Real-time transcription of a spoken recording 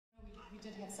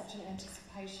did have such an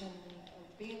anticipation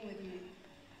of being with you,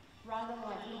 rather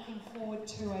like looking forward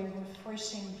to a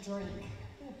refreshing drink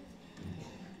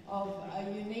of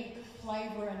a unique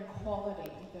flavour and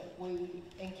quality that we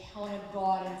encountered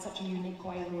God in such a unique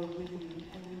way when we were with you,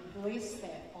 and we bless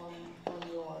that on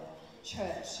your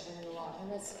church and your life.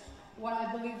 And that's what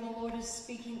I believe the Lord is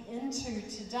speaking into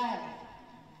today.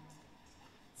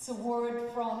 It's a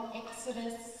word from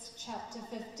Exodus chapter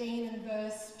 15 and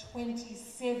verse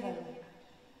 27.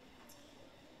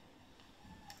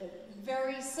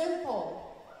 Very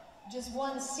simple, just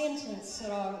one sentence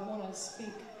that I want to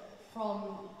speak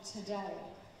from today.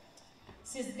 It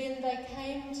says, then they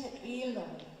came to Elim,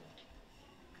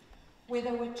 where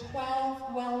there were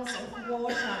 12 wells of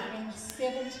water and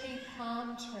 70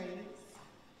 palm trees.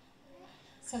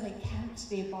 So they camped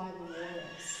there by the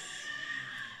waters.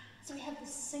 So we have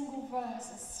this single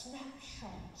verse, a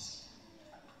snapshot.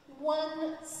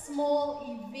 One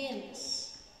small event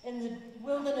in the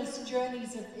wilderness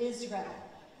journeys of Israel.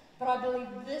 But I believe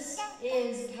this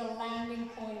is the landing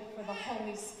point for the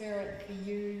Holy Spirit for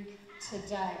you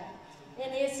today. In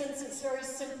essence, it's very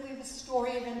simply the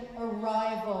story of an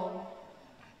arrival.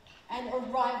 An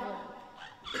arrival.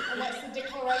 And that's the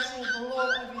declaration of the Lord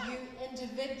over you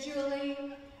individually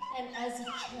and as a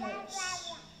church.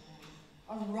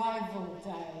 Arrival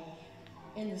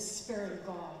day in the Spirit of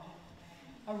God.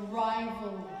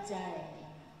 Arrival day.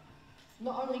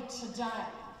 Not only today,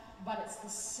 but it's the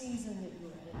season that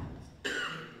you're in.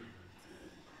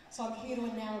 So I'm here to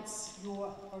announce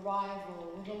your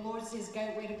arrival. The Lord says,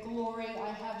 gateway to glory, I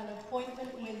have an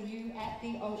appointment with you at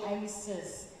the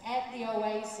oasis. At the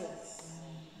oasis.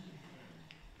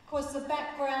 Of course, the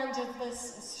background of this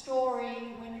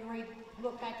story, when you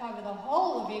look back over the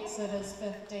whole of Exodus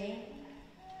 15,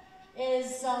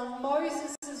 is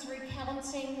Moses is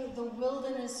recounting the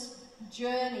wilderness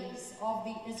journeys of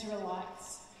the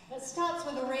Israelites. It starts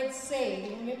with the Red Sea.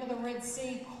 You remember the Red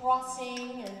Sea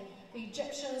crossing, and the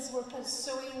Egyptians were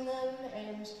pursuing them,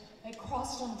 and they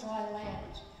crossed on dry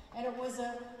land. And it was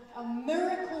a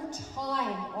miracle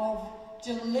time of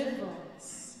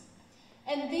deliverance.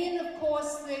 And then, of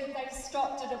course, they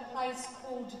stopped at a place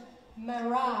called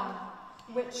Marah,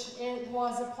 which it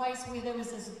was a place where there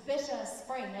was this bitter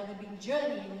spring. Now they've been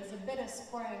journeying, there's a bitter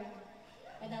spring.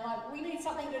 And they're like, we need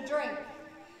something to drink.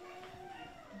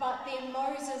 But then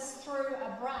Moses threw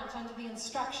a branch under the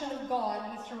instruction of God.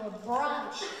 He threw a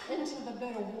branch into the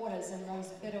bitter waters, and those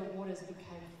bitter waters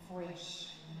became fresh.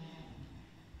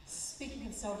 Speaking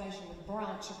of salvation, the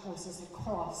branch, of course, is the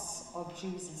cross of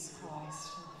Jesus Christ.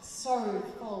 So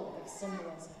full of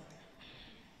symbolism.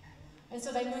 And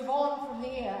so they move on from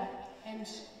there, and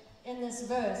in this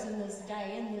verse, in this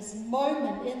day, in this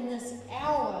moment, in this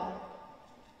hour,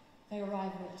 they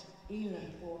arrive at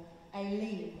Elim, or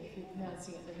Elim, if you're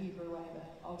pronouncing it the Hebrew way,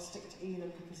 but I'll stick to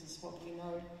Elim because it's what we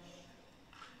know.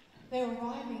 They're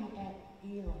arriving at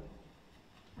Elim.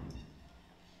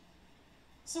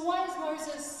 So why is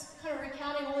Moses kind of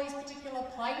recounting all these particular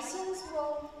places?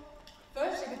 Well,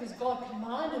 firstly, because God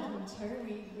commanded him to.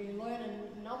 We learn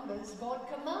in Numbers, God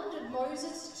commanded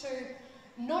Moses to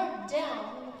note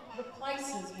down the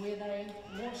places where they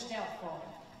launched out from.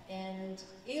 And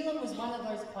Elim was one of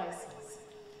those places.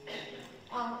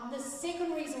 The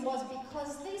second reason was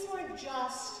because these weren't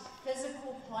just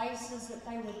physical places that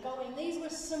they were going. These were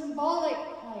symbolic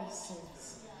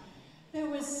places. There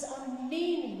was a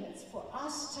meaning that's for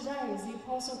us today, as the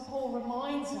Apostle Paul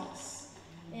reminds us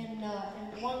in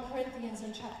 1 Corinthians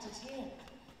in chapter 10.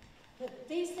 That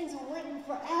these things are written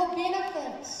for our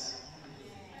benefit.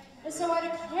 And so I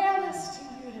declare this to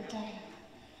you today.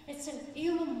 It's an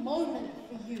Elim moment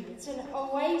for you. It's an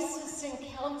oasis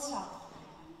encounter.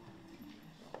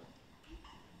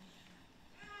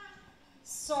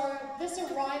 So this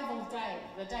arrival day,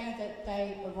 the day that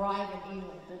they arrive in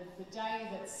Elim, the day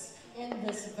that's in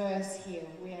this verse here,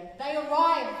 where they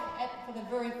arrive for the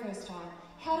very first time,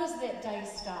 how does that day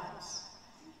start?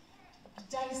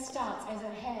 The day starts as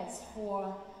it has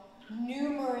for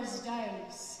numerous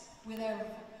days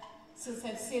since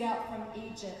they've set out from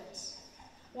Egypt.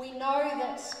 We know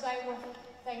that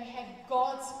they had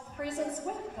God's presence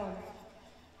with them.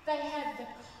 They had the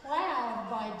cloud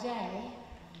by day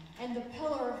and the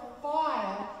pillar of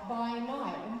fire by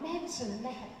night. Imagine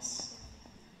that.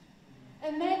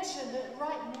 Imagine that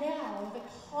right now the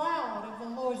cloud of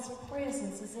the Lord's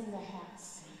presence is in the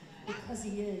house. Because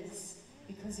He is.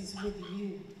 Because He's with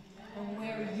you. And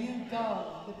where you go,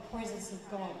 the presence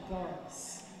of God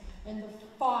goes. And the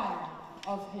fire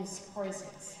of His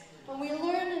presence. And we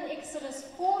learn in Exodus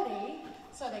 40,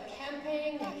 so they're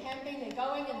camping, they're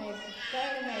going, and they're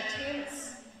going in their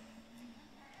tents.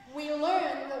 we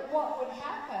learn that what would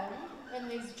happen in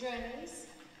these journeys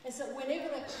is that whenever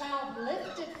the cloud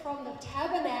lifted from the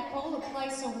tabernacle, the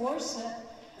place of worship,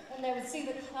 and they would see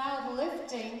the cloud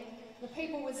lifting, the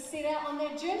people would set out on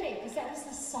their journey, because that was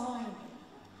the sign.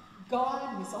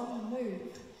 God was on the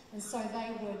move. And so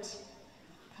they would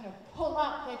kind of pull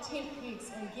up their tent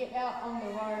pegs and get out on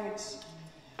the road.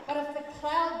 But if the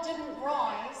cloud didn't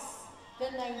rise,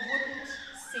 then they wouldn't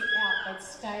set out. They'd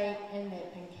stay in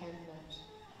that encampment.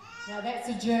 Now that's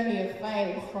a journey of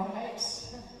faith, right?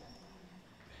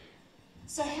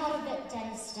 So how did that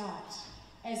day start?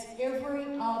 As every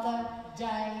other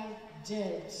day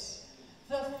did.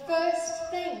 The first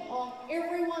thing on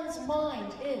everyone's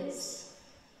mind is,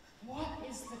 what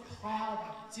is the cloud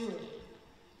doing?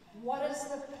 What is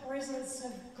the presence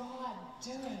of God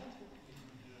doing?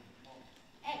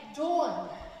 At dawn,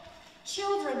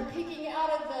 children peeking out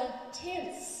of the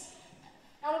tents,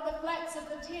 out of the flaps of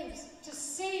the tents, to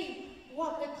see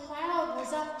what the cloud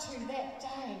was up to that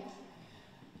day.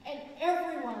 And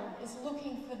everyone is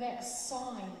looking for that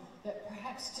sign that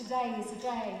perhaps today is a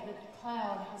day that the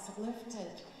cloud has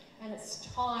lifted and it's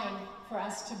time for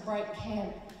us to break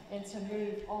camp and to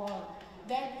move on.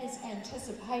 That is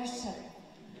anticipation.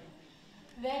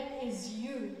 That is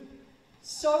you,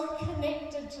 so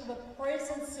connected to the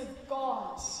presence of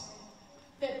God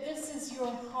that this is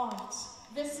your heart,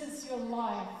 this is your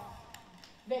life,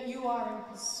 that you are in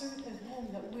pursuit of Him,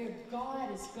 that where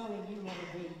God is going, you want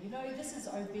to be. You know, this is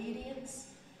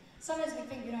obedience. Sometimes we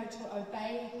think, to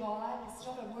obey God, it's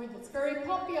not a word that's very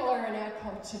popular in our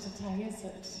culture today, is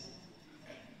it?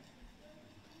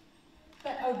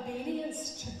 But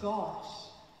obedience to God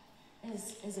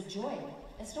is a joy.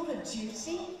 It's not a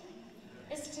duty.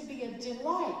 It's to be a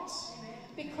delight.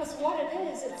 Because what it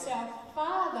is, it's our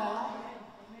Father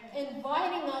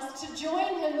inviting us to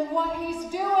join Him in what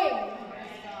He's doing.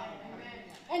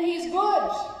 And He's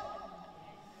good.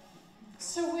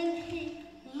 So when He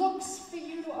looks for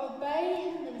you to obey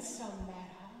Him in some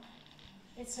matter,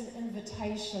 it's an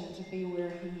invitation to be where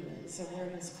He is and where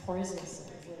His presence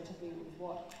is and to be with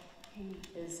what He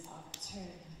is up to.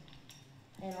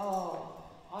 And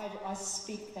I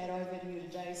speak that over to you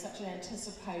today, such an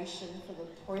anticipation for the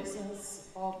presence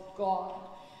of God,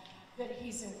 that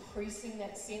He's increasing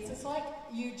that sense. It's like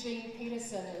Eugene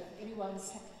Peterson, if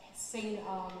anyone's seen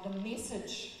the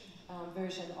Message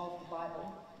version of the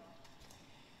Bible.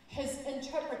 His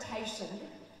interpretation,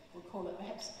 we'll call it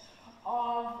that,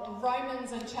 of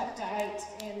Romans in chapter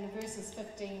 8 and verses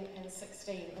 15 and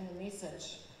 16 in the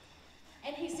Message.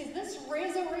 And he says, this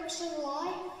resurrection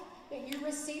life that you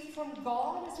receive from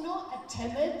God is not a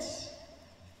timid,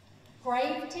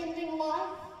 grave-tending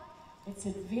life. It's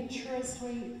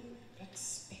adventurously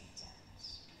expectant.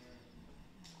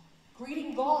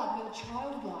 Greeting God with a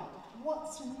childlike,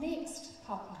 what's next,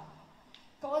 Papa?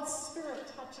 God's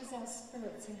Spirit touches our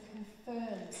spirits and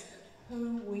confirms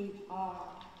who we are.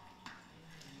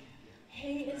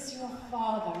 He is your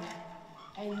Father,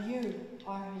 and you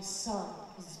are His son,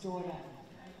 His daughter.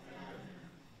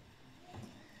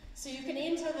 So you can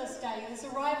enter this day, this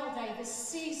arrival day, this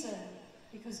season,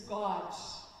 because God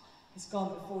has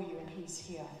gone before you and He's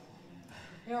here.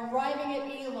 You're arriving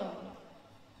at Elim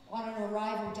on an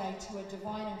arrival day to a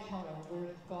divine encounter where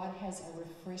God has a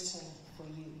refreshing for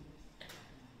you.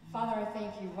 Father, I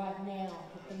thank you right now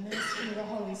that the ministry of the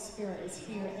Holy Spirit is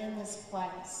here in this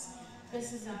place.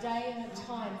 This is a day and a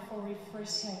time for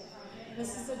refreshing.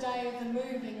 This is a day of the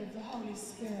moving of the Holy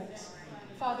Spirit.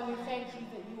 Father, we thank you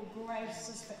that your grace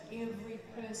is for every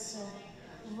person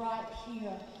right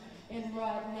here and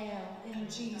right now, in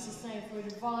Jesus' name, for a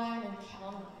divine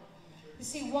encounter. You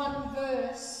see, one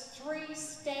verse, three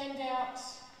standout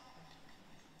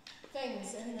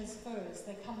things in this verse.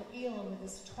 They come to Elim with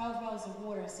this 12 wells of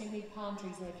water, 70 palm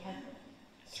trees in their camp.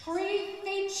 Three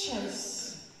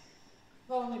features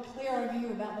that I want to clear over you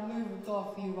about the move of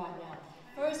God for you right now.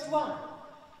 First one,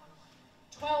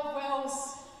 12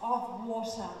 wells of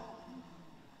water.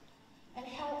 And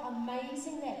how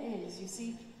amazing that is. You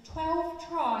see, 12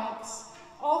 tribes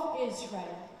of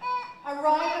Israel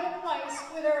arrive at a place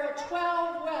where there are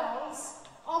 12 wells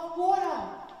of water.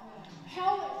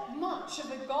 How much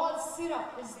of a God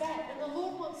setup is that? And the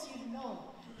Lord wants you to know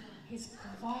He's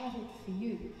provided for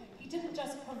you. He didn't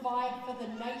just provide for the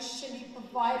nation, He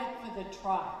provided for the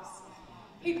tribes.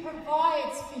 He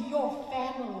provides for your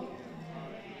family.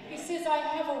 He says, I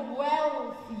have a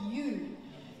well for you,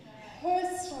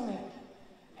 personally,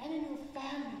 and in your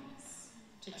families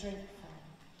to drink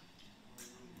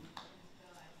from.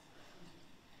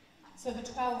 So the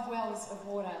 12 wells of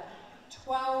water,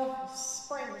 12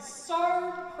 springs,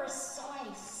 so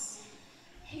precise.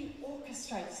 He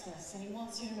orchestrates this, and he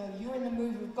wants you to know you're in the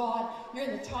move of God, you're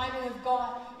in the timing of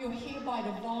God, you're here by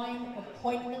divine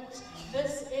appointment.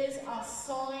 This is a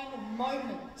sign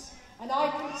moment. And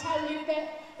I can tell you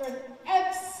that for an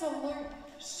absolute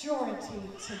surety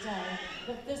today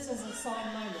that this is a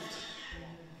sign moment.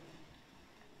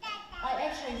 I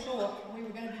actually thought we were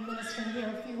going to be ministering here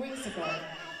a few weeks ago,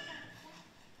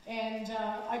 and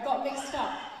I got mixed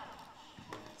up.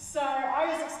 So I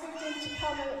was expecting to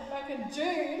come back in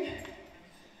June,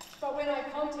 but when I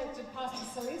contacted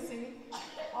Pastor Salisi,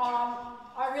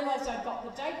 I realised I'd got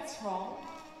the dates wrong,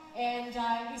 and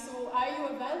he said, well, are you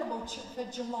available for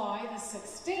July the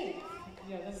 16th?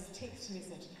 Yeah, this is a text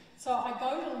message. So I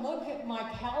go to look at my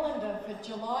calendar for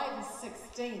July the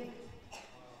 16th,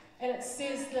 and it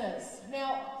says this.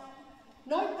 Now,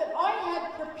 note that I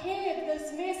had prepared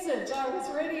this message. I was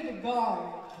ready to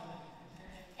go.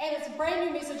 And it's a brand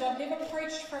new message. I've never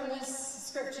preached from this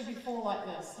scripture before like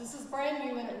this. This is brand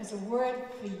new, and it was a word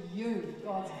for you.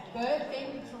 God's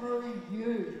birthing through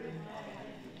you.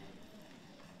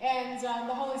 And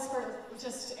the Holy Spirit,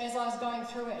 just as I was going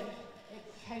through it, it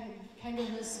came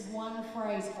to this one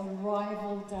phrase,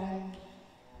 arrival day.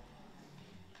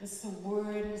 This is the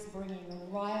word is bringing,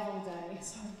 arrival day.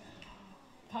 So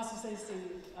Pastor says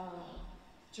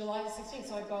July the 16th,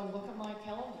 so I go and look at my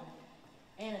calendar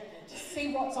and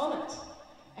see what's on it.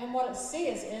 And what it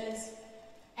says is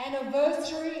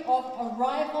anniversary of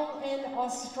arrival in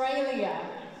Australia,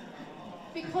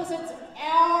 because it's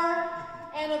our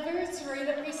anniversary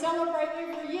that we celebrate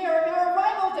every year of our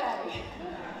arrival day.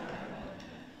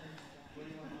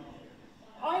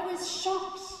 I was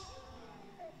shocked.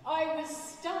 I was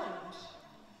stunned.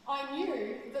 I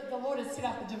knew that the Lord had set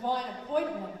up a divine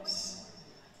appointment.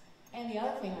 And the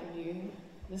other thing I knew,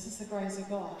 this is the grace of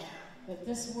God, that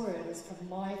this word is for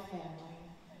my family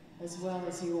as well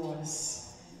as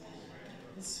yours.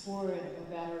 This word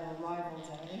about an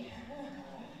arrival day.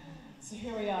 So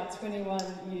here we are, 21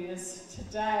 years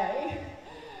today,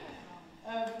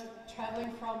 of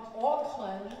travelling from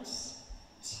Auckland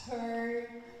to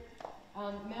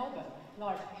Melbourne.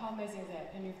 Like, how amazing is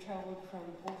that? And you've travelled from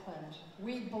Auckland.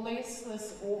 We bless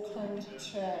this Auckland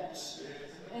church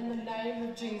in the name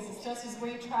of Jesus, just as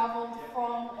we travelled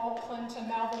from Auckland to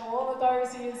Melbourne all of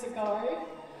those years ago.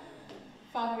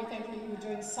 Father, we thank you that you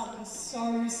were doing something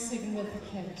so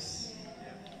significant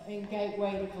in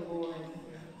Gateway to Glory.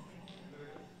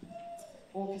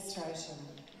 Orchestration.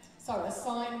 So, a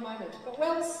sign moment. But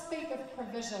we'll speak of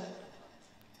provision.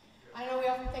 I know we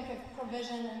often think of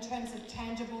provision in terms of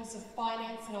tangibles of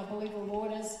finance, and I believe the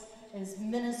Lord is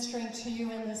ministering to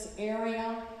you in this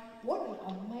area. What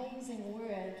an amazing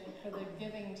word for the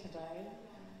giving today.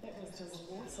 That was just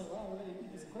awesome. I really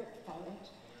was gripped by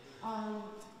that.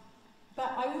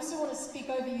 But I also want to speak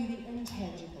over you the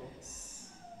intangibles,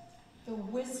 the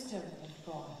wisdom of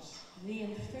God, the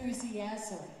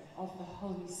enthusiasm of the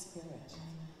Holy Spirit,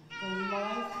 the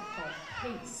life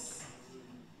of peace,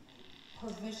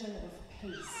 provision of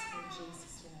peace in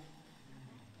Jesus' name.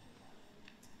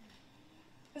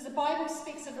 Because the Bible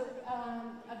speaks of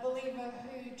a believer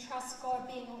who trusts God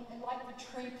being like the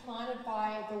tree planted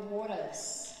by the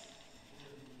waters.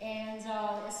 And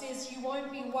it says you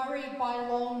won't be worried by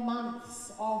long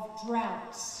months of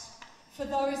drought. For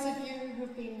those of you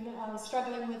who've been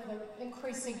struggling with the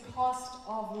increasing cost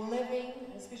of living,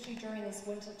 especially during this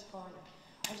winter time,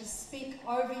 I just speak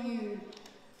over you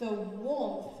the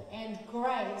warmth and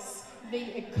grace,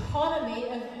 the economy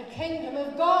of the kingdom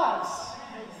of God.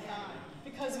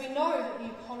 Because we know that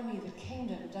the economy of the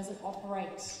kingdom doesn't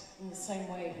operate in the same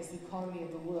way as the economy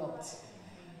of the world.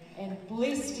 And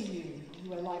blessed are you,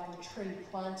 you are like a tree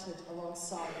planted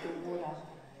alongside the water.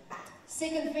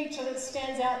 Second feature that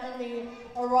stands out in the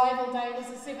arrival day was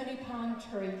the 70 palm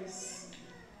trees.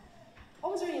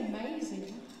 What was really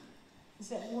amazing is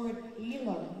that word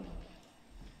Elam.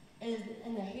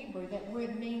 In the Hebrew, that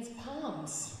word means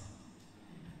palms.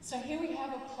 So here we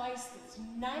have a place that's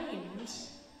named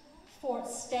for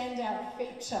its standout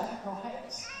feature,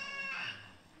 right?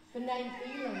 The name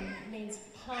Elam means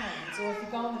palms, or if you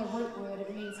go on the root word,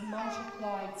 it means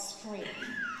multiplied strength.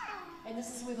 And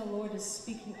this is where the Lord is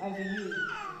speaking over you.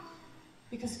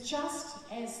 Because just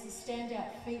as the standout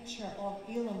feature of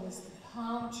Elam was the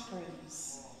palm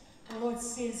trees, the Lord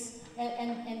says,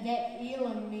 and that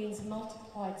Elam means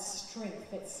multiplied strength.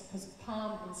 That's because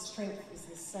palm and strength is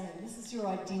the same. This is your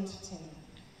identity.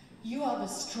 You are the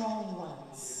strong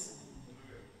ones.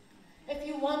 If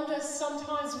you wonder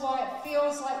sometimes why it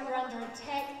feels like you're under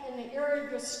attack in the area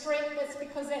of your strength, that's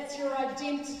because that's your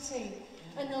identity.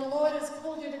 And the Lord has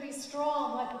called you to be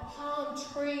strong like the palm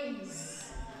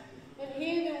trees. And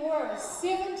here there were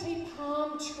 70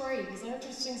 palm trees, an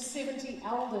interesting 70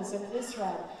 elders in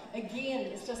Israel. Again,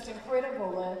 it's just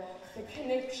incredible, the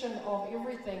connection of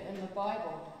everything in the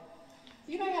Bible.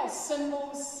 You know how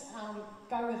symbols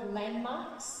go with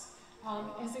landmarks?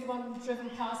 Has anyone driven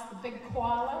past the big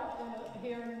koala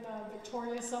here in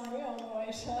Victoria somewhere on the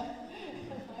way to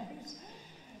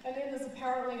And then there's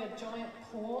apparently a giant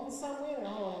prawn somewhere.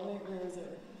 Oh, where is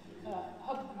it?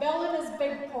 A Ballin's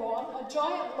big prawn, a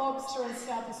giant lobster in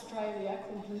South Australia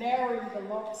called Larry the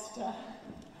lobster,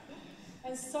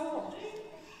 and so on.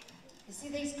 You see,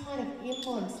 these kind of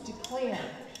emblems declare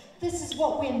this is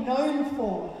what we're known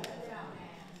for.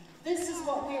 This is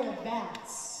what we're about.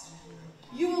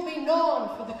 You will be known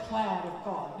for the cloud of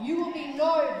God. You will be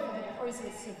known for the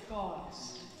presence of God.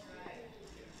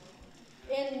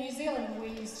 In New Zealand, we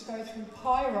used to go through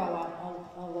Pyro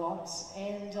a lot,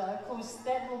 and of course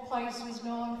that little place was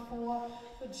known for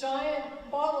the giant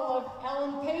bottle of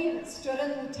L&P that stood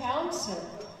in the township.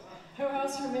 Who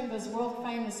else remembers world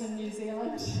famous in New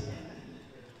Zealand?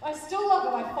 I still love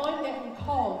it. I find that in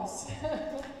Coles.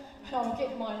 I'll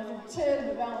get my little tin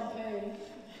of L&P.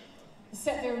 I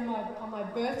sat there on my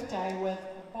birthday with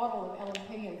a bottle of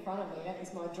L&P in front of me. That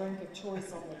was my drink of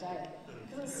choice on the day,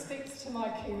 because it speaks to my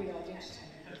Kiwi identity.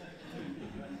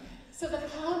 So the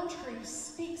palm tree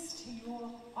speaks to your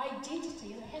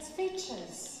identity, and it has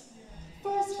features.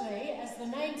 Firstly, as the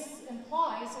name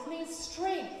implies, it means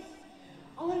strength.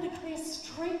 I want to declare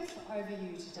strength over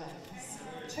you today.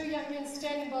 Two young men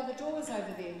standing by the doors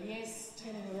over there. Yes,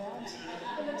 turning around.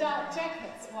 In the dark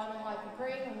jackets, one in like the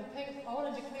green and the pink. I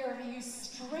want to declare over you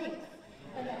strength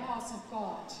in the house of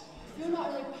God. You're not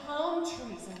only palm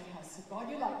trees in the house of God,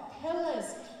 you're like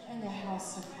pillars in the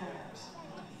house of God.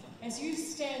 As you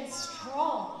stand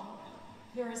strong,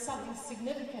 there is something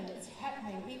significant that's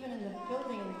happening even in the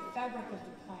building and the fabric of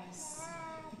the place,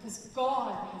 because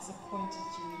God has appointed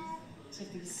you to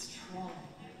be strong.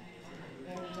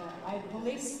 And I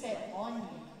release that on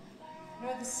you. You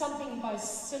know, there's something by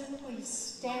simply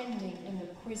standing in the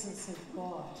presence of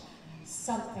God.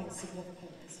 Something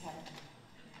significant is happening.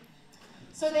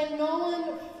 So they're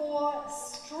known for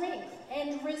strength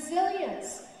and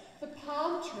resilience. The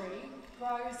palm tree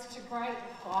grows to great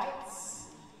heights,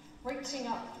 reaching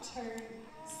up to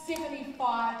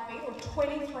 75 feet or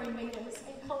 23 metres,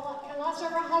 and can last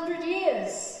over 100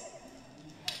 years.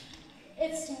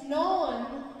 It's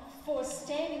known for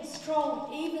standing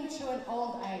strong even to an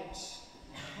old age.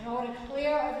 And I want to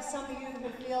declare over some of you who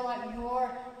feel like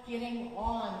you're getting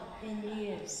on in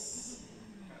years.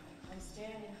 I'm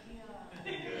standing here.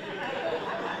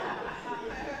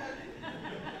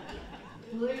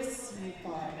 Bless you,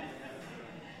 God.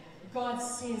 God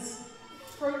says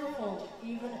fruitful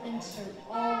even into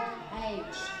old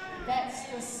age. That's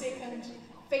the second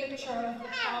feature of the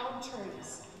palm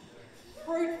trees.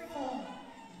 Fruitful,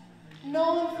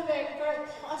 known for their great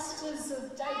clusters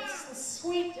of dates, the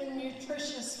sweet and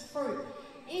nutritious fruit,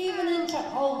 even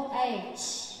into old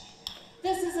age.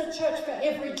 This is a church for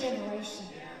every generation.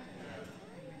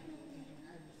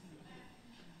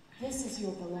 This is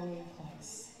your belonging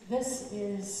place. This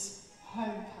is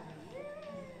homecoming.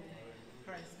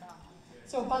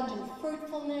 So abundant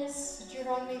fruitfulness,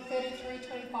 Deuteronomy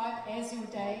 33:25, as your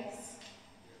days,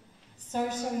 so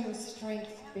shall your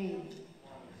strength be.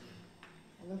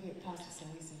 I look at Pastor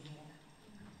Salisa here.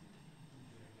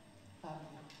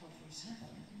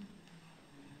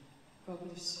 God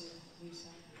bless you, Lisa.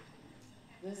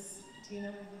 This, Tina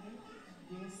over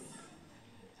here? Yes.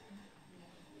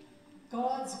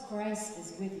 God's grace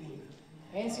is with you.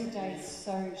 As your days,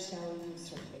 so shall your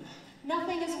strength be.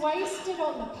 Nothing is wasted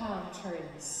on the palm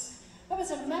trees. It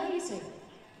was amazing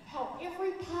how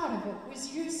every part of it was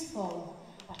useful.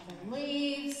 Like the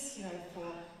leaves, you know,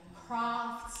 for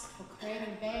crafts, for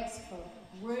creating bags for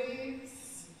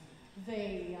roofs,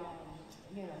 the,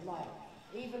 you know, like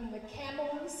even the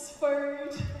camels'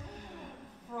 food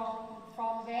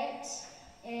from that,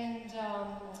 and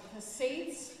the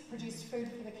seeds produced food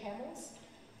for the camels.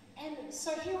 And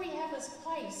so here we have this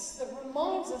place that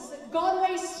reminds us that God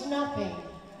wastes nothing.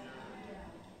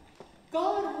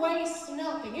 God wastes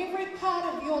nothing. Every part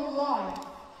of your life,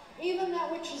 even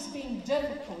that which has been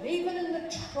difficult, even in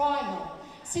the trial,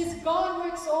 says God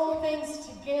works all things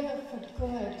together for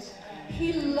good.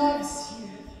 He loves you.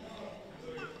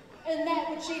 And that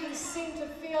which even seemed to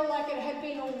feel like it had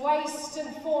been a waste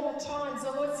in former times,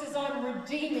 the Lord says, I'm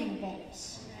redeeming that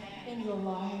in your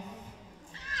life.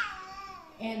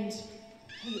 And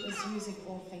He is using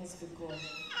all things for good.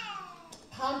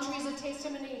 Palm trees are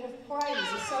testimony of praise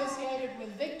associated with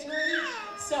victory,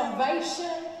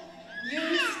 salvation,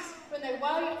 used when they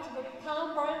wave to the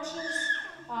palm branches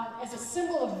as a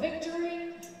symbol of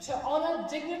victory to honour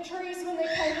dignitaries when they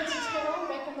came into town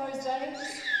back in those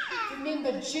days.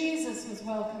 Remember, Jesus was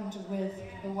welcomed with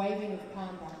the waving of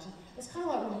palm branches. It's kind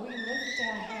of like when we lift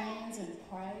our hands in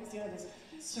praise, this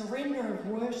surrender of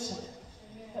worship,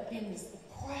 but then there's the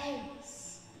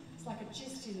praise. It's like a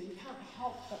gesture that you can't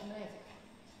help but make.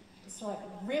 It's like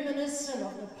reminiscent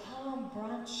of the palm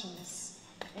branches.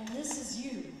 And this is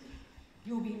you.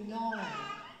 You'll be known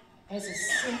as a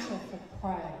centre for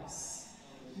praise.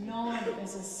 Known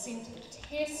as a centre,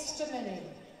 testimony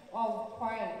of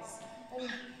praise. And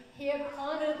here,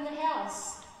 planted in the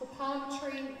house, the palm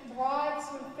tree thrives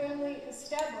when firmly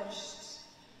established.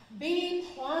 Be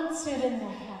planted in the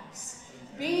house.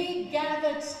 Be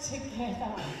gathered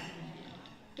together.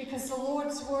 Because the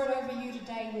Lord's word over you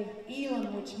today with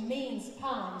Elam, which means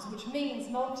palms, which means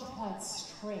multiplied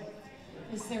strength,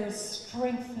 is there is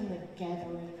strength in the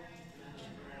gathering.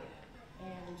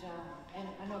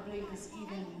 And I believe there's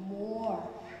even more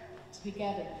to be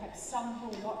gathered. Perhaps some who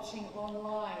are watching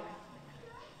online,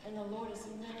 and the Lord is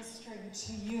ministering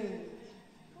to you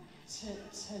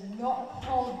to not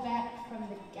hold back from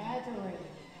the gathering,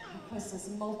 because there's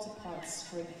multiplied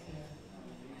strength here.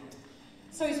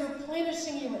 So he's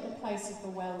replenishing you at the place of the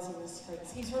wells and the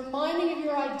springs. He's reminding you of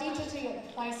your identity at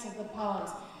the place of the palms.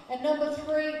 And number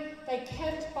 3, they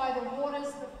camped by the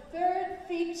waters. The third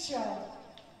feature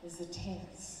is the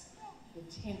tents, the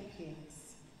tent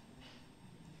pegs.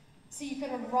 So you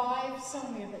can arrive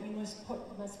somewhere, but you must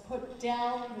put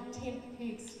down the tent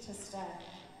pegs to stay.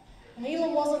 And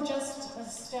Elam wasn't just a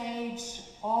stage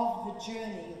of the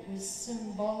journey, it was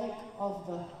symbolic of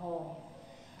the whole.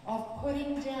 Of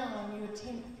putting down your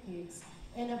tent pegs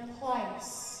in a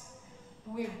place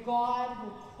where God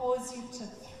will cause you to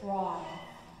thrive.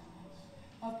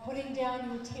 Of putting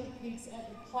down your tent pegs at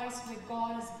the place where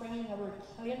God is bringing a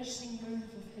replenishing move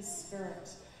of His Spirit.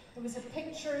 It was a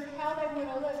picture of how they were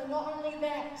to live, and not only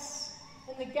that,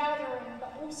 in the gathering,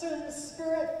 but also in the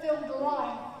Spirit-filled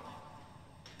life.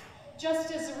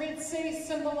 Just as the Red Sea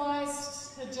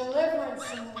symbolized the deliverance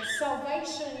and the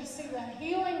salvation, you see the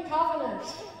healing covenant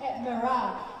at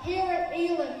Merah. Here at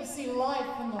Elam, you see life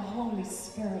in the Holy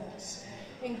Spirit.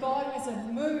 And God has a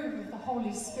move of the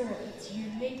Holy Spirit that's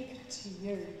unique to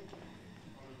you.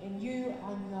 And you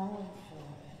are known for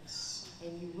it.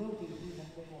 And you will be even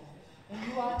more. And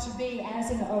you are to be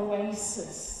as an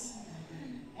oasis,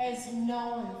 as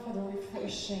known for the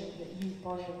refreshing that you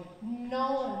bring,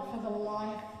 known for the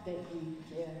life that you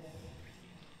give.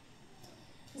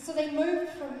 And so they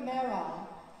moved from Merah,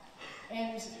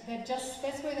 and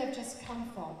that's where they've just come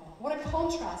from. What a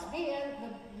contrast. There,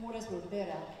 the waters were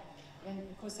better, and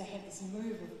of course they had this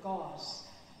move of God.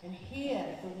 And here,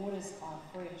 the waters are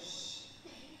fresh.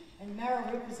 And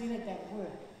Merah represented that work.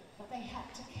 But they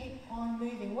had to keep on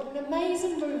moving. What an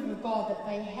amazing move of God that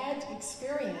they had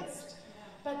experienced.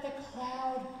 But the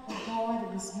cloud of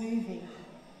God was moving.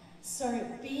 So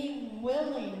being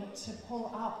willing to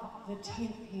pull up the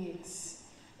tent pegs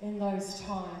in those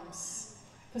times.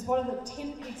 Because what do the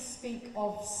tent pegs speak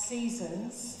of?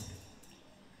 Seasons.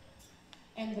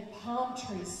 And the palm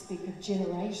trees speak of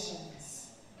generations.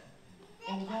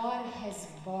 And God has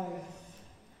both.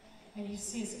 And He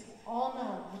says,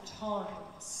 honour the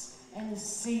times and the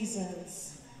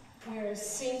seasons where it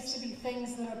seems to be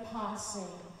things that are passing,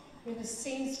 where there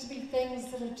seems to be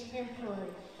things that are temporary,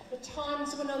 the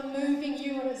times when I'm moving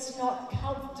you and it's not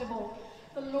comfortable.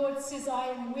 The Lord says, I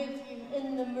am with you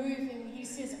in the moving. He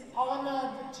says,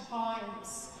 honour the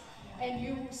times, and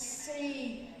you will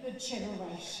see the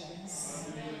generations,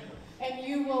 and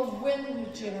you will win the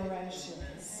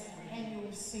generations, and you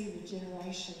will see the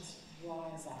generations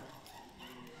rise up.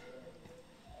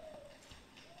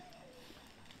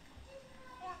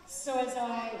 So as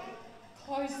I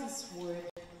close this word,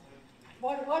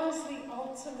 what is the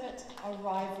ultimate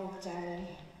arrival day?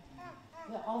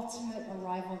 The ultimate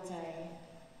arrival day,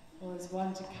 well, there's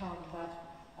one to come, but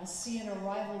I see an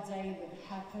arrival day that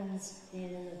happens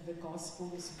in the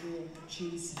Gospels where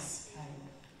Jesus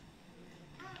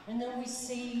came. And then we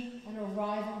see an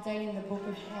arrival day in the book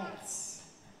of Acts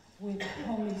where the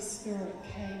Holy Spirit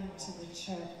came to the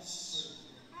church.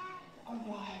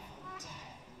 Arrival.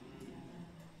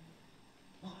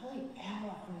 Not only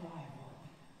our arrival,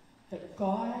 but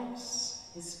God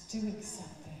is doing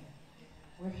something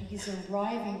where He is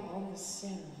arriving on the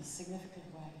scene in a significant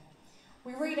way.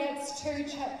 We read Acts 2,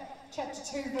 chapter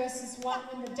 2, verses 1.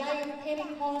 When the day of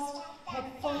Pentecost had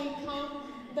fully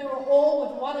come, they were all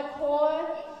with one accord,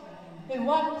 in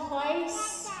one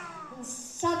place, and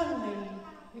suddenly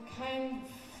there came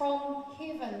from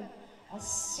heaven a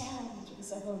sound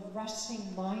as of a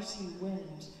rushing mighty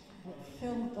wind, that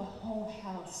filled the whole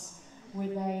house where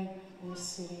they were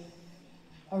sitting.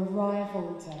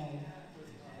 Arrival day.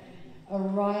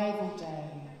 Arrival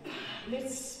day.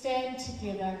 Let's stand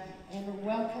together and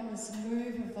welcome this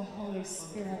move of the Holy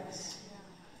Spirit.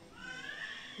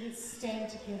 Let's stand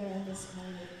together in this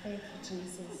moment. Thank you,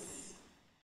 Jesus.